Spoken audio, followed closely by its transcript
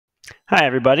Hi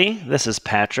everybody, this is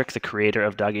Patrick, the creator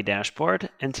of DoggieDashboard,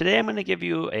 and today I'm going to give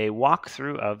you a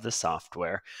walkthrough of the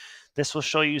software. This will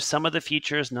show you some of the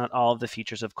features, not all of the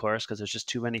features of course, because there's just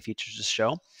too many features to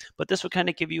show, but this will kind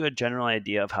of give you a general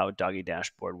idea of how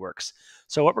DoggieDashboard works.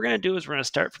 So what we're going to do is we're going to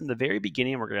start from the very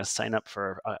beginning and we're going to sign up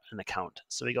for an account.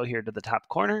 So we go here to the top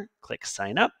corner, click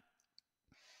sign up,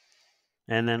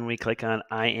 and then we click on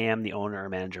I am the owner or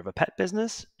manager of a pet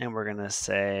business, and we're going to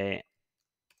say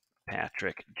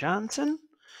Patrick Johnson.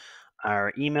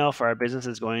 Our email for our business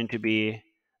is going to be,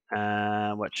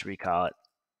 what should we call it?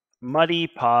 Muddy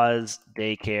Paws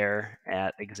Daycare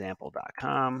at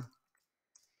example.com.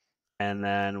 And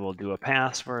then we'll do a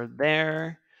password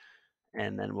there.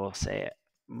 And then we'll say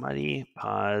Muddy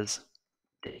Paws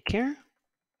Daycare.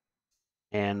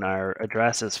 And our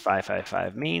address is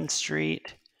 555 Main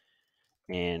Street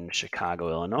in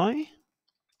Chicago, Illinois.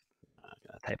 I'm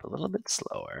going to type a little bit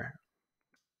slower.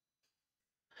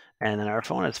 And then our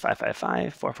phone is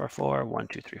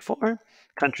 555-444-1234.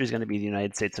 Country is going to be the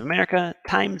United States of America.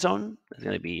 Time zone is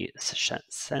going to be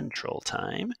Central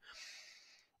Time.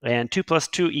 And 2 +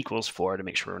 2 = 4 to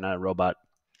make sure we're not a robot.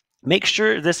 Make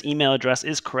sure this email address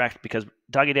is correct because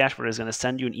DoggieDashboard is going to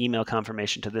send you an email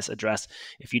confirmation to this address.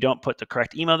 If you don't put the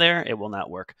correct email there, it will not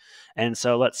work. And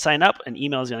so let's sign up. An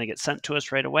email is going to get sent to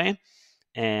us right away.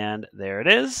 And there it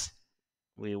is.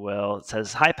 It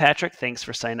says, hi, Patrick, thanks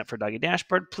for signing up for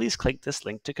DoggieDashboard. Please click this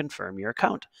link to confirm your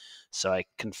account. So I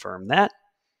confirm that.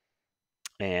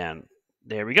 And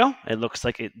there we go. It looks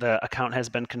like the account has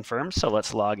been confirmed. So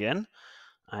let's log in.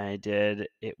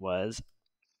 It was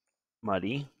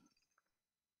Muddy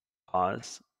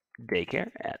Paws Daycare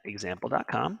at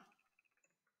example.com.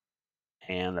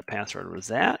 And the password was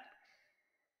that.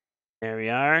 There we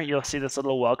are. You'll see this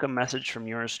little welcome message from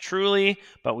yours truly,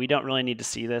 but we don't really need to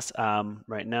see this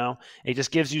right now. It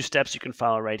just gives you steps you can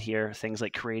follow right here. Things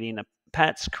like creating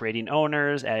pets, creating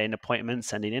owners, adding appointments,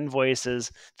 sending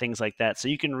invoices, things like that. So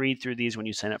you can read through these when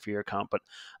you sign up for your account, but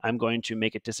I'm going to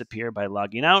make it disappear by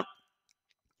logging out.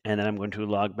 And then I'm going to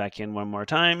log back in one more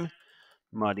time.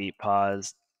 Muddy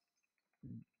Paws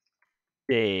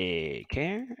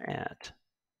Daycare at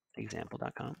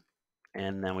example.com.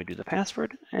 And then we do the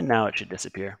password, and now it should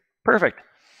disappear. Perfect.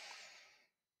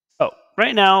 So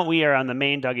right now we are on the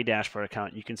main DoggieDashboard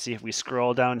account. You can see if we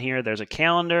scroll down here, there's a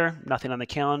calendar. Nothing on the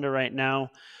calendar right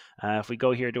now. If we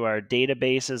go here to our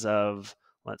databases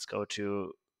let's go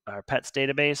to our pets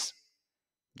database.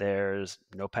 There's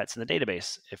no pets in the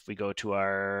database. If we go to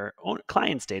our own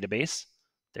clients database,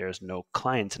 there's no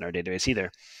clients in our database either.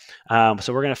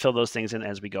 So we're going to fill those things in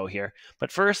as we go here.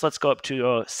 But first, let's go up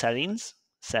to settings,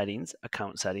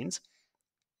 account settings.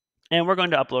 And we're going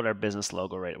to upload our business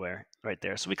logo right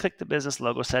there. So we click the business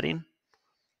logo setting.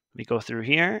 We go through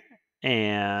here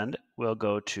and we'll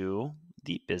go to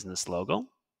the business logo,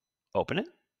 open it.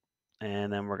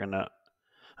 And then we're going to,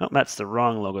 oh, that's the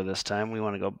wrong logo this time. We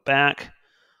want to go back,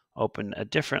 open a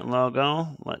different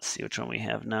logo. Let's see which one we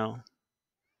have now.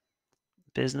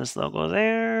 Business logo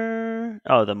there.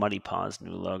 Oh, the Muddy Paws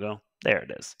new logo. There it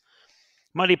is.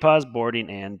 Muddy Paws Boarding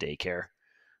and Daycare.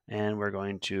 And we're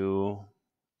going to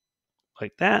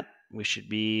click that. We should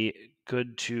be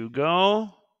good to go.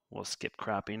 We'll skip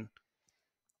cropping.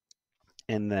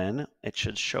 And then it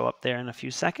should show up there in a few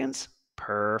seconds.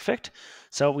 Perfect.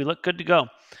 So we look good to go.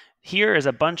 Here is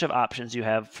a bunch of options you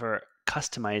have for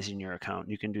customizing your account.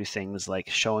 You can do things like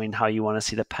showing how you want to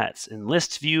see the pets in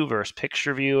list view versus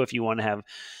picture view. If you want to have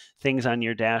things on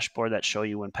your dashboard that show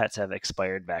you when pets have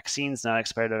expired vaccines, not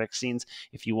expired vaccines.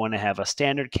 If you want to have a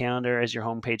standard calendar as your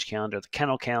homepage calendar, the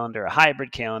kennel calendar, a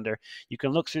hybrid calendar, you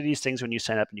can look through these things when you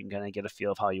sign up and you can kind of get a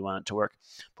feel of how you want it to work.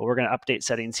 But we're going to update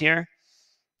settings here.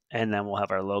 And then we'll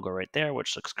have our logo right there,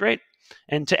 which looks great.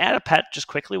 And to add a pet, just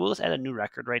quickly, we'll just add a new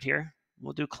record right here.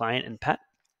 We'll do client and pet.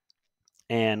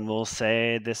 And we'll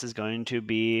say this is going to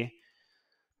be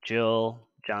Jill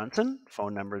Johnson.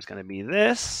 Phone number is going to be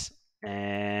this.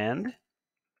 And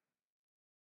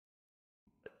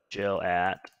Jill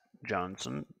at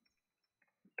johnson.com.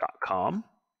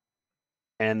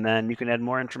 And then you can add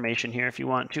more information here if you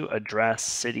want to. Address,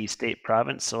 city, state,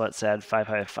 province. So let's add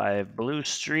 555 Blue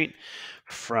Street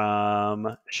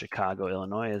from Chicago,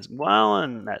 Illinois as well.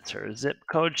 And that's her zip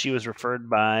code. She was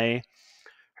referred by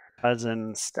her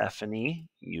cousin Stephanie,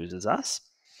 uses us.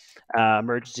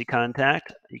 Emergency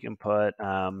contact. You can put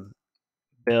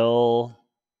Bill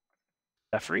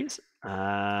Jeffries.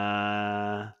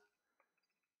 And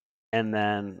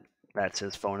then that's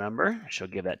his phone number. She'll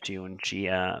give that to you when she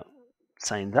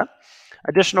signs up.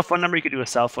 Additional phone number, you could do a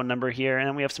cell phone number here, and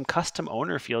then we have some custom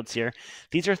owner fields here.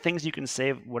 These are things you can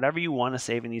save, whatever you want to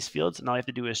save in these fields, and all you have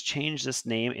to do is change this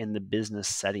name in the business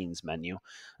settings menu.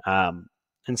 And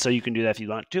so you can do that if you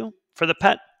want to. For the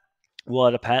pet, we'll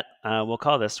add a pet. We'll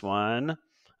call this one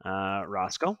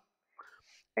Roscoe,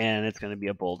 and it's going to be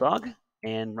a bulldog,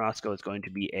 and Roscoe is going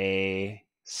to be a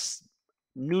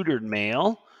neutered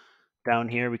male. Down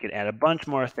here, we could add a bunch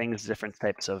more things, different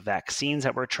types of vaccines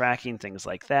that we're tracking, things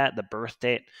like that. The birth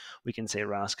date, we can say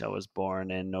Roscoe was born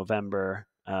in November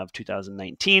of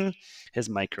 2019. His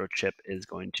microchip is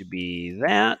going to be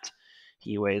that.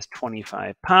 He weighs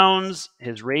 25 pounds.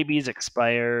 His rabies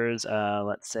expires,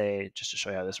 let's say, just to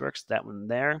show you how this works, that one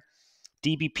there.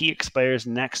 DBP expires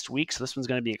next week, so this one's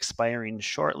going to be expiring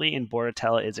shortly, and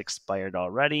Bordetella is expired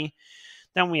already.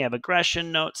 Then we have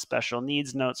aggression notes, special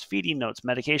needs notes, feeding notes,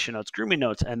 medication notes, grooming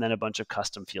notes, and then a bunch of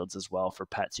custom fields as well for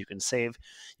pets you can save.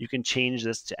 You can change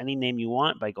this to any name you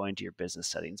want by going to your business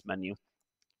settings menu.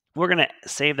 We're going to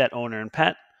save that owner and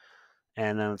pet,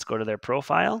 and then let's go to their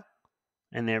profile.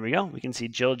 And there we go. We can see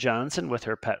Jill Johnson with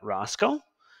her pet Roscoe,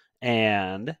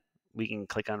 and we can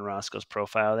click on Roscoe's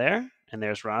profile there. And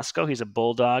there's Roscoe. He's a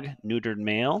bulldog, neutered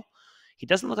male. He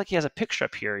doesn't look like he has a picture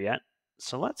up here yet.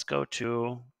 So let's go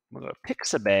to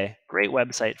Pixabay, great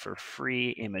website for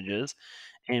free images,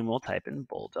 and we'll type in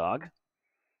bulldog.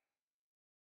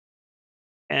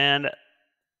 And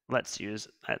let's use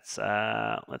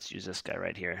this guy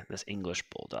right here, this English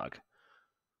bulldog.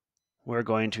 We're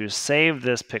going to save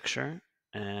this picture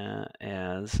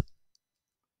as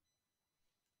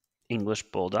English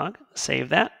bulldog. Save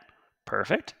that.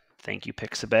 Perfect. Thank you,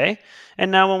 Pixabay.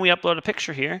 And now when we upload a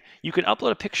picture here, you can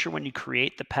upload a picture when you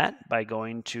create the pet by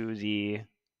going to the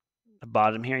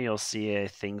bottom here. You'll see a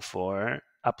thing for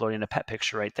uploading a pet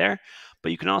picture right there.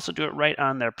 But you can also do it right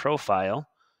on their profile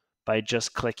by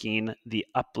just clicking the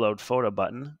upload photo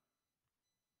button.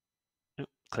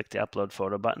 Click the upload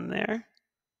photo button there.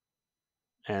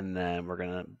 And then we're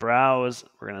going to browse.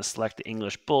 We're going to select the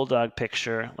English bulldog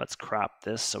picture. Let's crop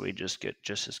this so we just get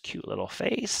just his cute little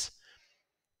face.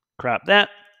 Crop that.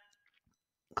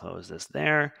 Close this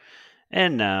there.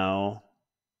 And now,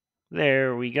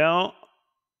 there we go.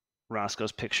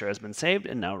 Roscoe's picture has been saved,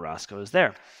 and now Roscoe is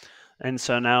there. And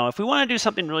so now if we want to do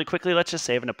something really quickly, let's just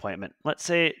save an appointment. Let's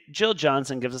say Jill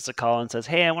Johnson gives us a call and says,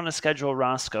 hey, I want to schedule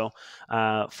Roscoe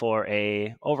for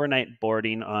a overnight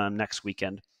boarding next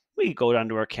weekend. We go down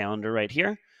to our calendar right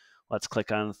here. Let's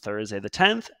click on Thursday the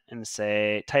 10th and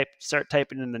say, start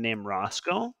typing in the name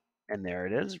Roscoe. And there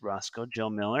it is, Roscoe Jill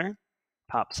Miller.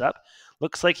 Pops up.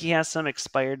 Looks like he has some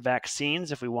expired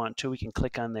vaccines. If we want to, we can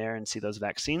click on there and see those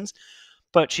vaccines.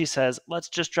 But she says, let's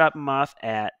just drop him off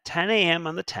at 10 a.m.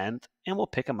 on the 10th, and we'll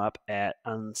pick him up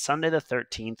on Sunday the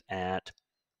 13th at,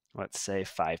 let's say,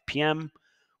 5 p.m.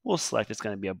 We'll select it's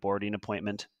going to be a boarding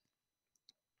appointment.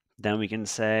 Then we can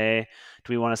say,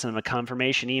 do we want to send them a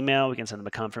confirmation email? We can send them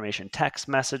a confirmation text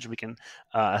message. We can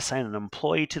assign an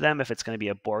employee to them if it's going to be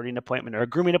a boarding appointment or a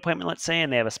grooming appointment, let's say,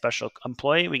 and they have a special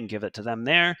employee. We can give it to them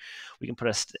there. We can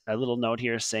put a little note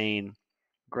here saying,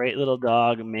 great little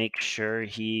dog, make sure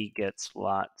he gets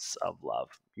lots of love.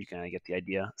 You kind of get the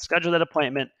idea. Schedule that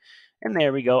appointment, and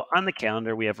there we go. On the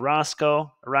calendar, we have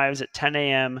Roscoe, arrives at 10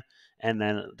 a.m., and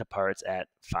then departs at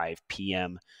 5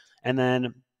 p.m. And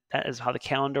then that is how the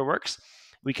calendar works.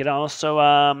 We could also,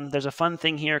 there's a fun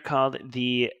thing here called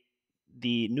the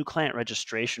new client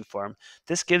registration form.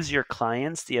 This gives your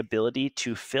clients the ability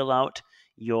to fill out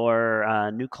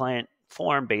your new client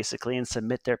form basically and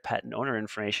submit their pet and owner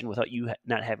information without you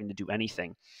not having to do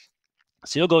anything.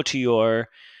 So you'll go to your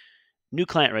new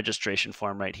client registration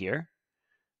form right here,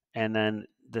 and then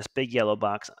this big yellow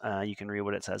box, you can read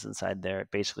what it says inside there.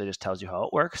 It basically just tells you how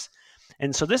it works.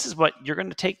 And so this is what you're going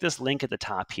to take this link at the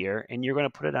top here, and you're going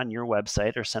to put it on your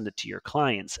website or send it to your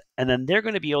clients, and then they're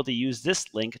going to be able to use this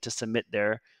link to submit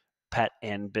their pet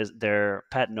and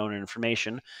owner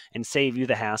information and save you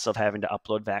the hassle of having to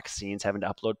upload vaccines, having to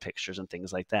upload pictures and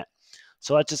things like that.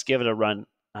 So let's just give it a run.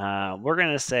 We're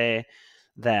going to say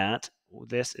that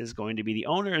this is going to be, the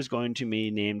owner is going to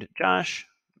be named Josh,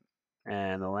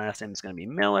 and the last name is going to be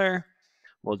Miller.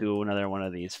 We'll do another one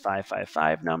of these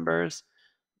 555 numbers,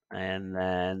 and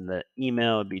then the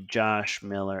email would be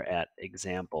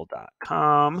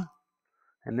joshmiller@example.com.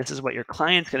 And this is what your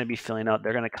client's going to be filling out.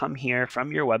 They're going to come here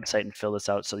from your website and fill this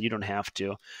out so you don't have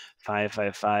to.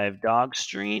 555 Dog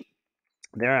Street.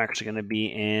 They're actually going to be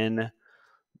in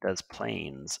Des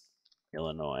Plaines,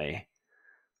 Illinois.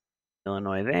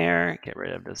 Illinois there. Get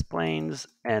rid of Des Plaines.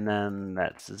 And then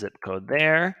that's the zip code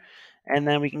there. And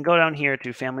then we can go down here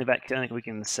to Family Vet Clinic. We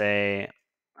can say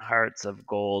Hearts of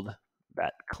Gold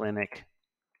Vet Clinic.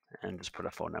 and just put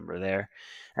a phone number there.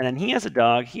 And then he has a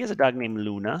dog. He has a dog named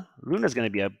Luna. Luna's going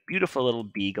to be a beautiful little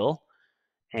beagle,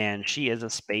 and she is a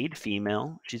spayed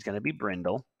female. She's going to be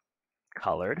brindle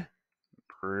colored.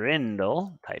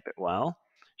 Brindle, type it well.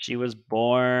 She was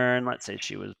born, let's say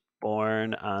she was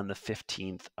born on the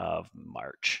 15th of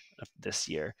March of this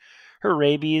year. Her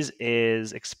rabies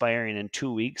is expiring in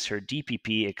 2 weeks. Her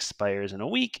DPP expires in a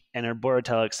week, and her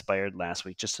Bordetella expired last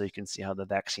week, just so you can see how the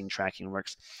vaccine tracking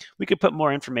works. We could put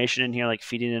more information in here, like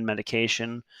feeding and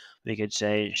medication. We could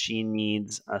say she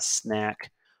needs a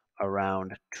snack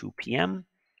around 2 p.m.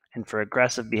 And for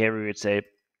aggressive behavior, we would say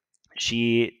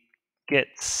she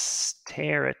gets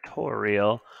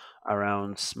territorial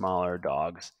around smaller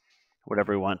dogs,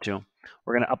 whatever we want to.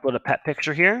 We're going to upload a pet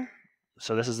picture here.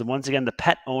 So this is once again, the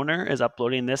pet owner is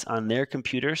uploading this on their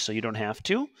computer, so you don't have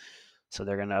to. So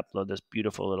they're going to upload this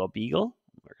beautiful little beagle.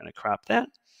 We're going to crop that.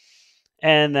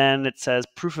 And then it says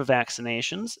proof of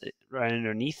vaccinations right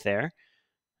underneath there.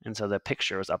 And so the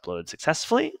picture was uploaded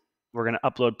successfully. We're going to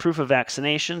upload proof of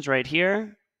vaccinations right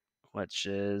here, which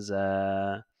is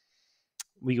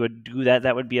we would do that.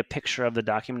 That would be a picture of the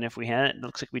document if we had it. It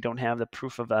looks like we don't have the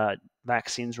proof of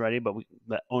vaccines ready, but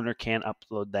the owner can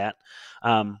upload that.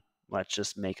 Let's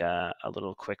just make a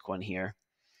little quick one here.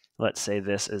 Let's say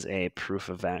this is a proof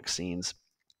of vaccines,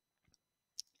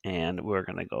 and we're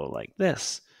going to go like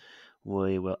this.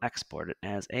 We will export it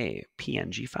as a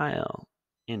PNG file,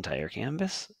 entire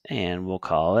canvas, and we'll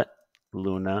call it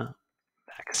Luna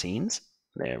Vaccines.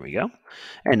 There we go.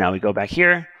 And now we go back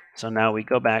here. So now we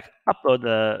go back, upload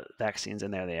the vaccines,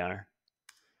 and there they are.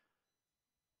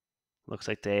 Looks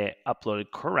like they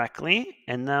uploaded correctly.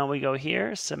 And now we go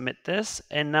here, submit this.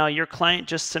 And now your client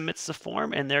just submits the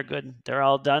form, and they're good. They're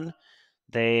all done.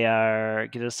 They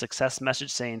get a success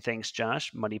message saying, thanks,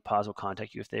 Josh. Muddy Paws will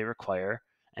contact you if they require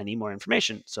any more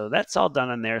information. So that's all done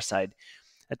on their side.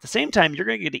 At the same time, you're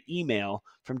going to get an email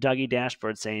from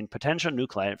DoggieDashboard saying potential new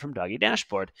client from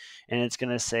DoggieDashboard, and it's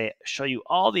going to show you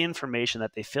all the information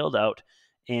that they filled out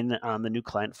on the new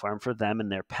client form for them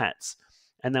and their pets.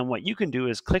 And then what you can do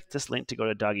is click this link to go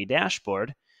to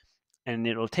DoggieDashboard, and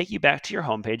it will take you back to your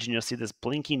homepage, and you'll see this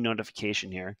blinking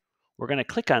notification here. We're going to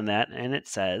click on that, and it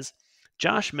says,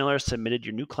 Josh Miller submitted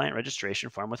your new client registration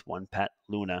form with one pet,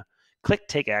 Luna. Click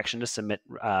Take Action to submit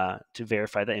to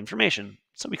verify the information.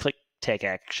 So we click Take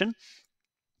Action.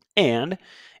 And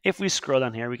if we scroll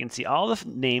down here, we can see all the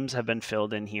names have been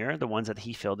filled in here, the ones that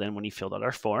he filled in when he filled out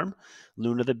our form.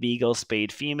 Luna the Beagle,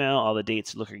 spayed female, all the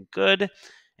dates are looking good.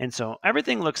 And so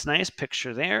everything looks nice,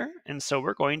 picture there. And so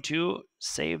we're going to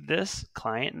save this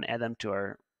client and add them to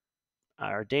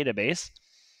our database.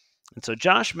 And so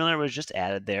Josh Miller was just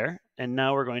added there. And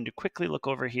now we're going to quickly look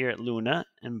over here at Luna.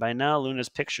 And by now, Luna's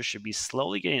picture should be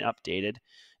slowly getting updated.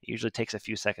 It usually takes a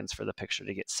few seconds for the picture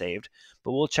to get saved.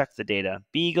 But we'll check the data.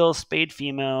 Beagle, spayed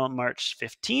female, March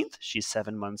 15th. She's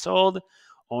 7 months old.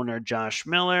 Owner Josh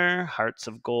Miller, Hearts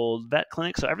of Gold Vet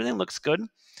Clinic. So everything looks good.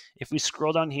 If we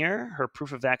scroll down here, her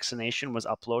proof of vaccination was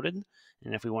uploaded.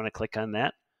 And if we want to click on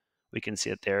that, we can see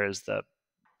that there is the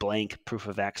blank proof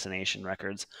of vaccination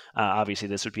records. Obviously,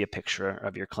 this would be a picture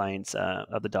of your client's,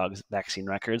 of the dog's vaccine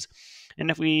records. And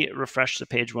if we refresh the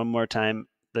page one more time,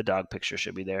 the dog picture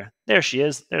should be there. There she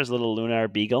is. There's little Luna, our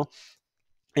beagle.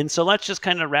 And so let's just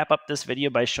kind of wrap up this video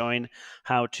by showing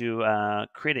how to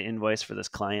create an invoice for this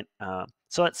client.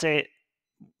 So let's say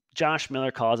Josh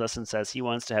Miller calls us and says he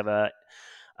wants to have a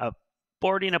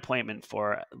boarding appointment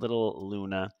for little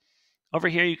Luna. Over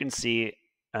here, you can see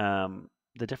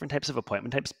the different types of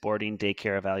appointment types: boarding,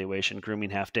 daycare, evaluation, grooming,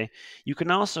 half day. You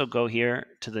can also go here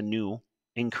to the new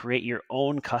and create your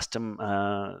own custom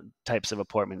types of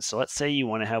appointments. So let's say you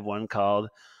want to have one called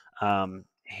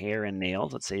hair and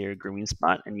nails. Let's say you're a grooming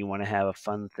spot and you want to have a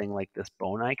fun thing like this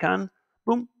bone icon.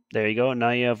 Boom, there you go.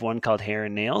 Now you have one called hair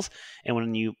and nails. And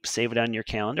when you save it on your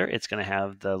calendar, it's going to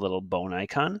have the little bone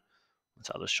icon.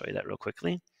 So I'll just show you that real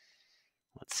quickly.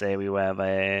 Let's say we have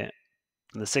on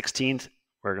the 16th,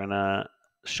 we're going to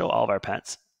show all of our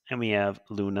pets. And we have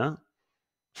Luna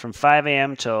from 5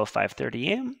 a.m. till 5:30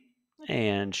 a.m.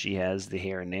 And she has the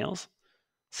hair and nails.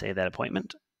 Save that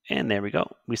appointment. And there we go.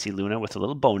 We see Luna with a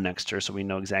little bone next to her, so we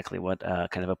know exactly what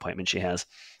kind of appointment she has.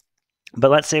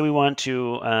 But let's say we want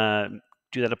to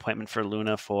do that appointment for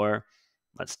Luna for,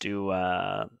 let's do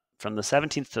from the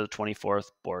 17th to the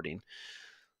 24th boarding.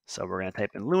 So we're going to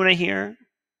type in Luna here.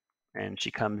 And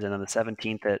she comes in on the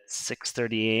 17th at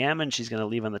 6:30 a.m. and she's going to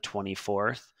leave on the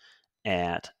 24th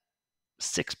at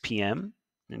 6 p.m.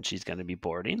 and she's going to be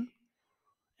boarding.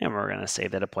 And we're going to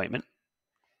save that appointment.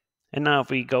 And now if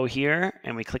we go here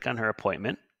and we click on her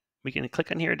appointment, we can click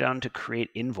on here down to create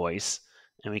invoice,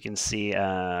 and we can see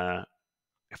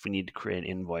if we need to create an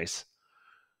invoice.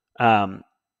 And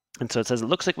so it says, it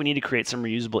looks like we need to create some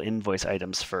reusable invoice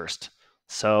items first.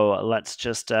 So let's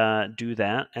just do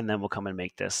that, and then we'll come and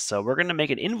make this. So we're going to make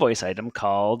an invoice item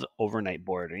called overnight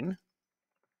boarding,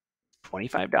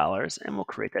 $25, and we'll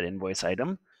create that invoice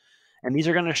item. And these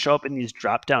are going to show up in these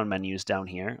drop-down menus down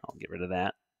here. I'll get rid of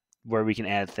that, where we can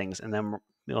add things. And then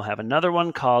we'll have another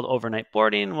one called overnight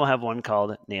boarding. We'll have one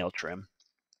called nail trim.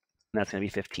 And that's going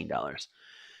to be $15.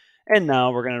 And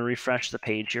now we're going to refresh the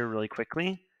page here really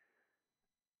quickly.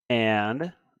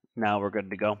 And now we're good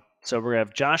to go. So we're going to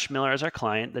have Josh Miller as our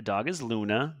client. The dog is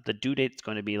Luna. The due date is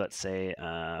going to be, let's say,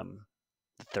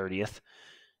 the 30th.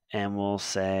 And we'll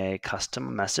say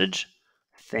custom message.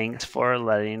 Thanks for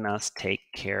letting us take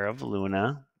care of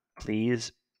Luna.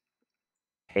 Please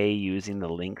pay using the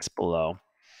links below.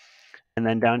 And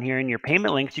then down here in your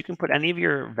payment links, you can put any of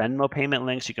your Venmo payment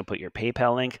links. You can put your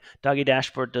PayPal link.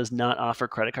 DoggieDashboard does not offer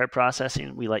credit card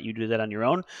processing. We let you do that on your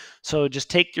own. So just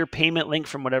take your payment link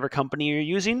from whatever company you're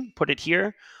using, put it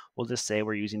here. We'll just say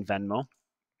we're using Venmo,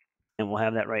 and we'll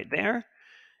have that right there.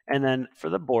 And then for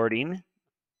the boarding,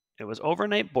 it was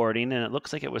overnight boarding, and it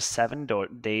looks like it was 7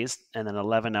 days and then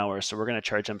 11 hours. So we're going to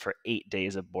charge them for 8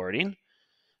 days of boarding.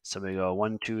 So we go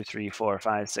 1, 2, 3, 4,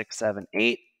 5, 6, 7,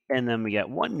 8. And then we get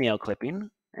one nail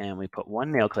clipping, and we put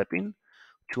one nail clipping,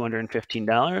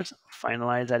 $215,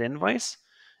 finalize that invoice.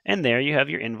 And there you have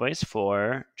your invoice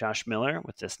for Josh Miller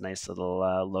with this nice little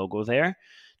logo there.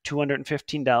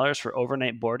 $215 for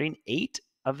overnight boarding, 8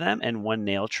 of them, and one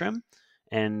nail trim.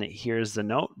 And here's the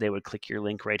note. They would click your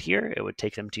link right here. It would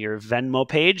take them to your Venmo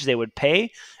page. They would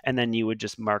pay, and then you would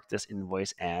just mark this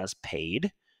invoice as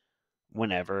paid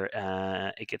whenever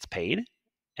it gets paid.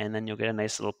 And then you'll get a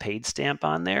nice little paid stamp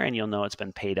on there, and you'll know it's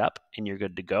been paid up, and you're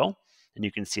good to go. And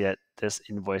you can see that this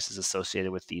invoice is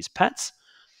associated with these pets.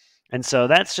 And so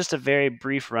that's just a very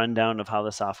brief rundown of how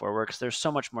the software works. There's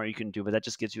so much more you can do, but that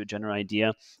just gives you a general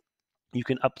idea. You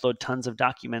can upload tons of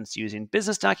documents using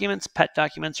business documents, pet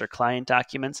documents, or client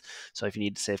documents. So if you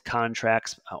need to save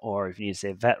contracts, or if you need to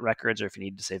save vet records, or if you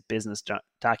need to save business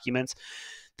documents,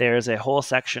 there's a whole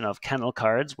section of kennel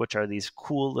cards, which are these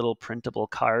cool little printable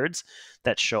cards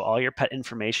that show all your pet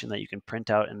information that you can print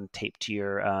out and tape to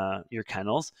your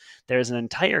kennels. There's an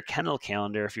entire kennel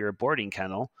calendar if you're a boarding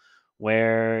kennel,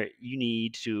 where you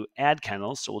need to add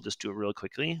kennels. So we'll just do it real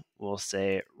quickly. We'll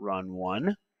say run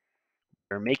 1.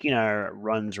 We're making our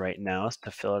runs right now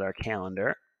to fill out our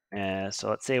calendar. So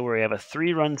let's say we have a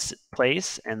 3-run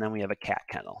place, and then we have a cat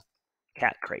kennel,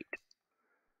 cat crate.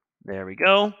 There we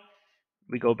go.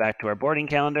 We go back to our boarding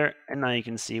calendar, and now you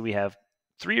can see we have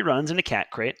 3 runs in a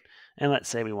cat crate. And let's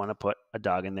say we want to put a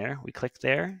dog in there. We click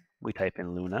there. We type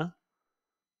in Luna.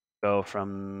 Go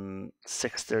from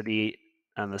 6:30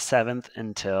 on the 7th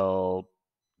until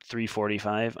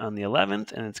 3:45 on the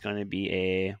 11th, and it's going to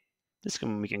be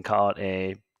we can call it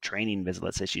a training visit.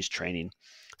 Let's say she's training.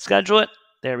 Schedule it.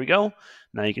 There we go.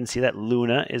 Now you can see that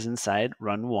Luna is inside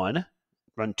run 1.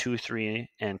 Run 2, 3,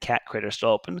 and cat crate are still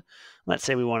open. Let's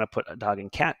say we want to put a dog in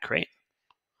cat crate.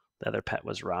 The other pet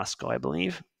was Roscoe, I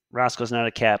believe. Roscoe's not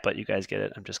a cat, but you guys get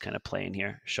it. I'm just kind of playing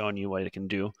here, showing you what it can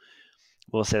do.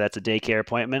 We'll say that's a daycare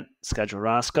appointment. Schedule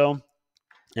Roscoe.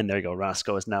 And there you go.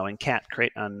 Roscoe is now in cat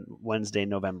crate on Wednesday,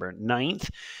 November 9th.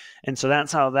 And so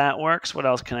that's how that works. What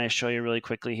else can I show you really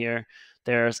quickly here?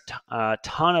 There's a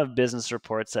ton of business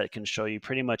reports that can show you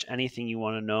pretty much anything you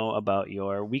want to know about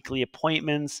your weekly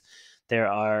appointments. There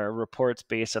are reports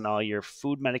based on all your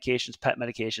food medications,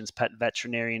 pet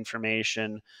veterinary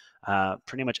information,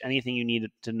 pretty much anything you need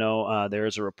to know. There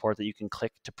is a report that you can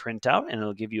click to print out, and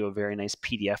it'll give you a very nice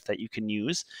PDF that you can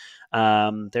use.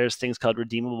 There's things called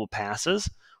redeemable passes,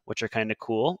 which are kind of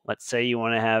cool. Let's say you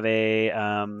want to have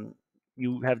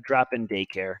you have drop-in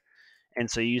daycare. And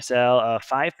so you sell a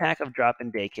 5-pack of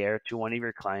drop-in daycare to one of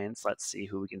your clients. Let's see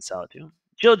who we can sell it to.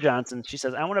 Jill Johnson, she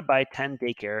says, I want to buy 10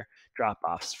 daycare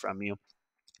drop-offs from you.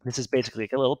 This is basically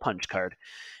like a little punch card.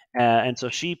 And so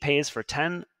she pays for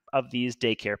 10 of these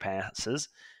daycare passes.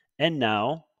 And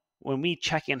now when we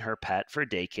check in her pet for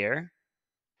daycare,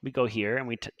 we go here and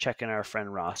we check in our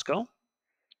friend Roscoe.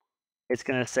 It's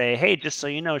going to say, hey, just so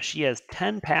you know, she has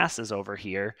 10 passes over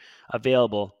here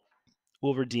available.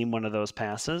 We'll redeem one of those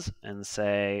passes and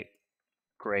say,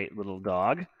 great little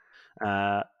dog.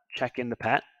 Check in the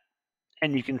pet.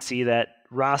 And you can see that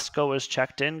Roscoe was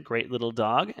checked in, great little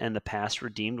dog, and the pass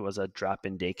redeemed was a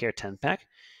drop-in daycare 10-pack.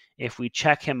 If we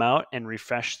check him out and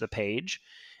refresh the page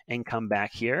and come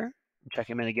back here, check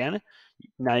him in again,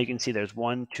 now you can see there's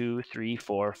 1, 2, 3,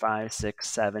 4, 5, 6,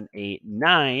 7, 8,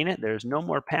 9. There's no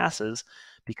more passes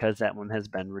because that one has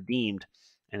been redeemed.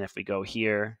 And if we go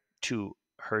here to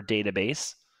her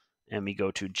database and we go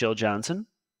to Jill Johnson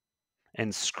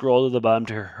and scroll to the bottom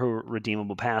to her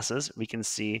redeemable passes, we can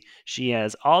see she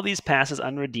has all these passes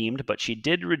unredeemed, but she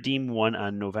did redeem one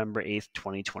on November 8th,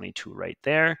 2022 right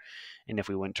there. And if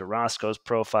we went to Roscoe's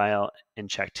profile and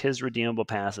checked his redeemable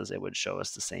passes, it would show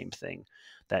us the same thing,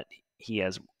 that he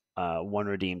has one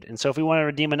redeemed. And so if we want to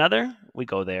redeem another, we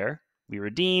go there. We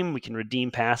redeem. We can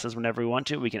redeem passes whenever we want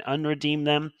to. We can unredeem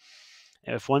them.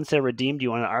 If once they're redeemed,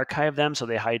 you want to archive them so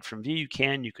they hide from view, you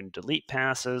can. You can delete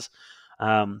passes.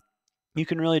 You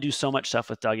can really do so much stuff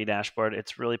with Doggie Dashboard.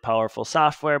 It's really powerful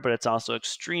software, but it's also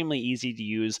extremely easy to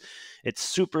use. It's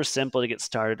super simple to get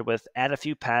started with. Add a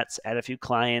few pets, add a few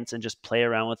clients, and just play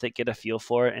around with it, get a feel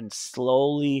for it, and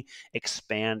slowly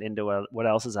expand into what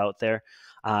else is out there.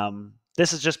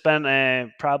 This has just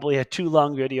been probably a too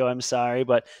long video, I'm sorry,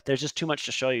 but there's just too much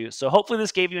to show you. So hopefully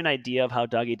this gave you an idea of how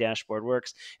Doggie Dashboard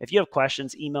works. If you have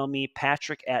questions, email me,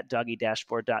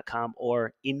 patrick@DoggieDashboard.com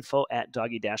or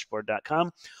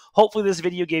info@DoggieDashboard.com. Hopefully this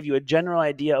video gave you a general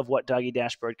idea of what Doggie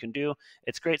Dashboard can do.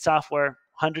 It's great software.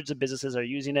 Hundreds of businesses are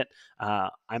using it.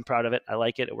 I'm proud of it. I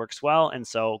like it. It works well. And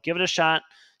so give it a shot.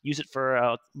 Use it for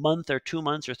a month or 2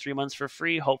 months or 3 months for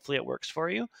free. Hopefully it works for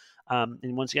you.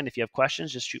 And once again, if you have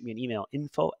questions, just shoot me an email,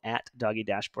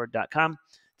 info@DoggieDashboard.com.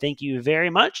 Thank you very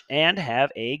much and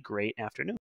have a great afternoon.